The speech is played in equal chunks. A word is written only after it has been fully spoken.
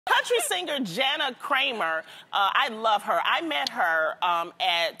country singer Jana Kramer, I love her. I met her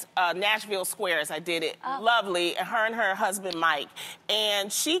at Nashville Squares. I did it. Lovely. Her and her husband, Mike.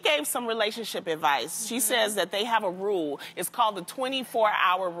 And she gave some relationship advice. She says that they have a rule. It's called the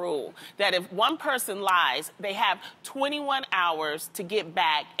 24-hour rule. That if one person lies, they have 21 hours to get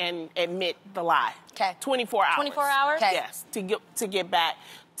back and admit the lie. Okay. 24 hours. 24 hours? Okay. Yes. To get back.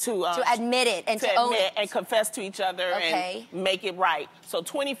 To admit it and to own it. And confess to each other and make it right. So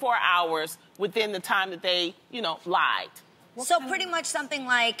 24 hours within the time that they, lied. So pretty much something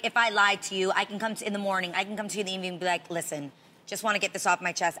like, if I lied to you, I can come in the morning, I can come to you in the evening and be like, listen, just want to get this off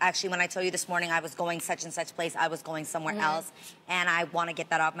my chest. Actually, when I told you this morning I was going such and such place, I was going somewhere else, and I want to get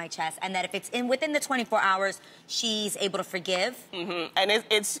that off my chest. And that if it's within the 24 hours, she's able to forgive.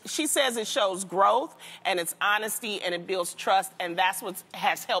 And she says it shows growth, and it's honesty, and it builds trust, and that's what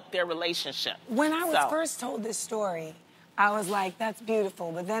has helped their relationship. When I was first told this story, I was like, that's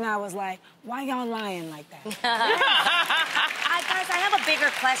beautiful. But then I was like, why y'all lying like that? Guys, I have a bigger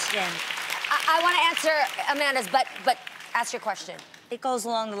question. I want to answer Amanda's, but ask your question. It goes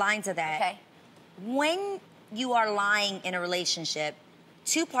along the lines of that. Okay. When you are lying in a relationship,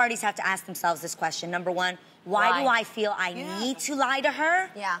 two parties have to ask themselves this question. Number one, why do I feel I need to lie to her?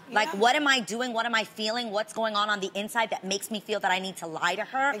 Like, what am I doing? What am I feeling? What's going on the inside that makes me feel that I need to lie to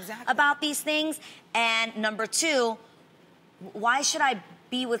her about these things? And number two, why should I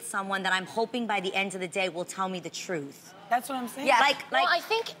be with someone that I'm hoping by the end of the day will tell me the truth? That's what I'm saying. Yeah. Well,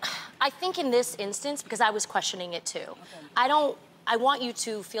 I think in this instance, because I was questioning it too, I want you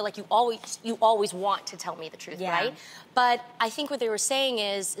to feel like you always want to tell me the truth, right? But I think what they were saying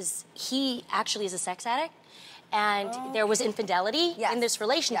is he actually is a sex addict, and there was infidelity in this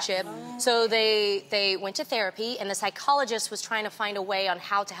relationship. So they went to therapy, and the psychologist was trying to find a way on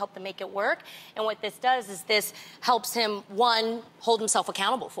how to help them make it work. And what this does is this helps him, one, hold himself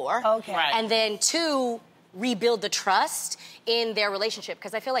accountable for, and then two, rebuild the trust in their relationship,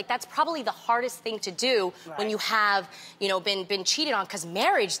 because I feel like that's probably the hardest thing to do when you have, been cheated on, because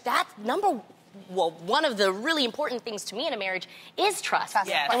marriage, one of the really important things to me in a marriage is trust.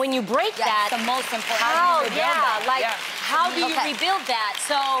 And when you break that, the most important. How do you rebuild that?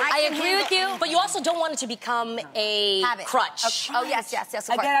 So I agree with you, but you also don't want it to become a crutch. Oh, yes.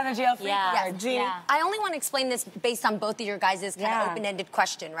 I get out of jail free card. I only want to explain this based on both of your guys' kind of open-ended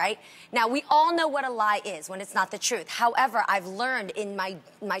question, right? Now, we all know what a lie is when it's not the truth. However, I've learned in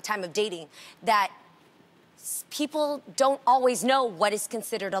my time of dating that people don't always know what is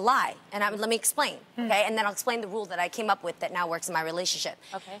considered a lie. And let me explain, okay? And then I'll explain the rule that I came up with that now works in my relationship.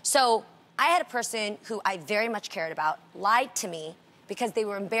 So I had a person who I very much cared about lied to me because they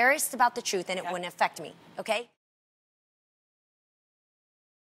were embarrassed about the truth and it wouldn't affect me, okay?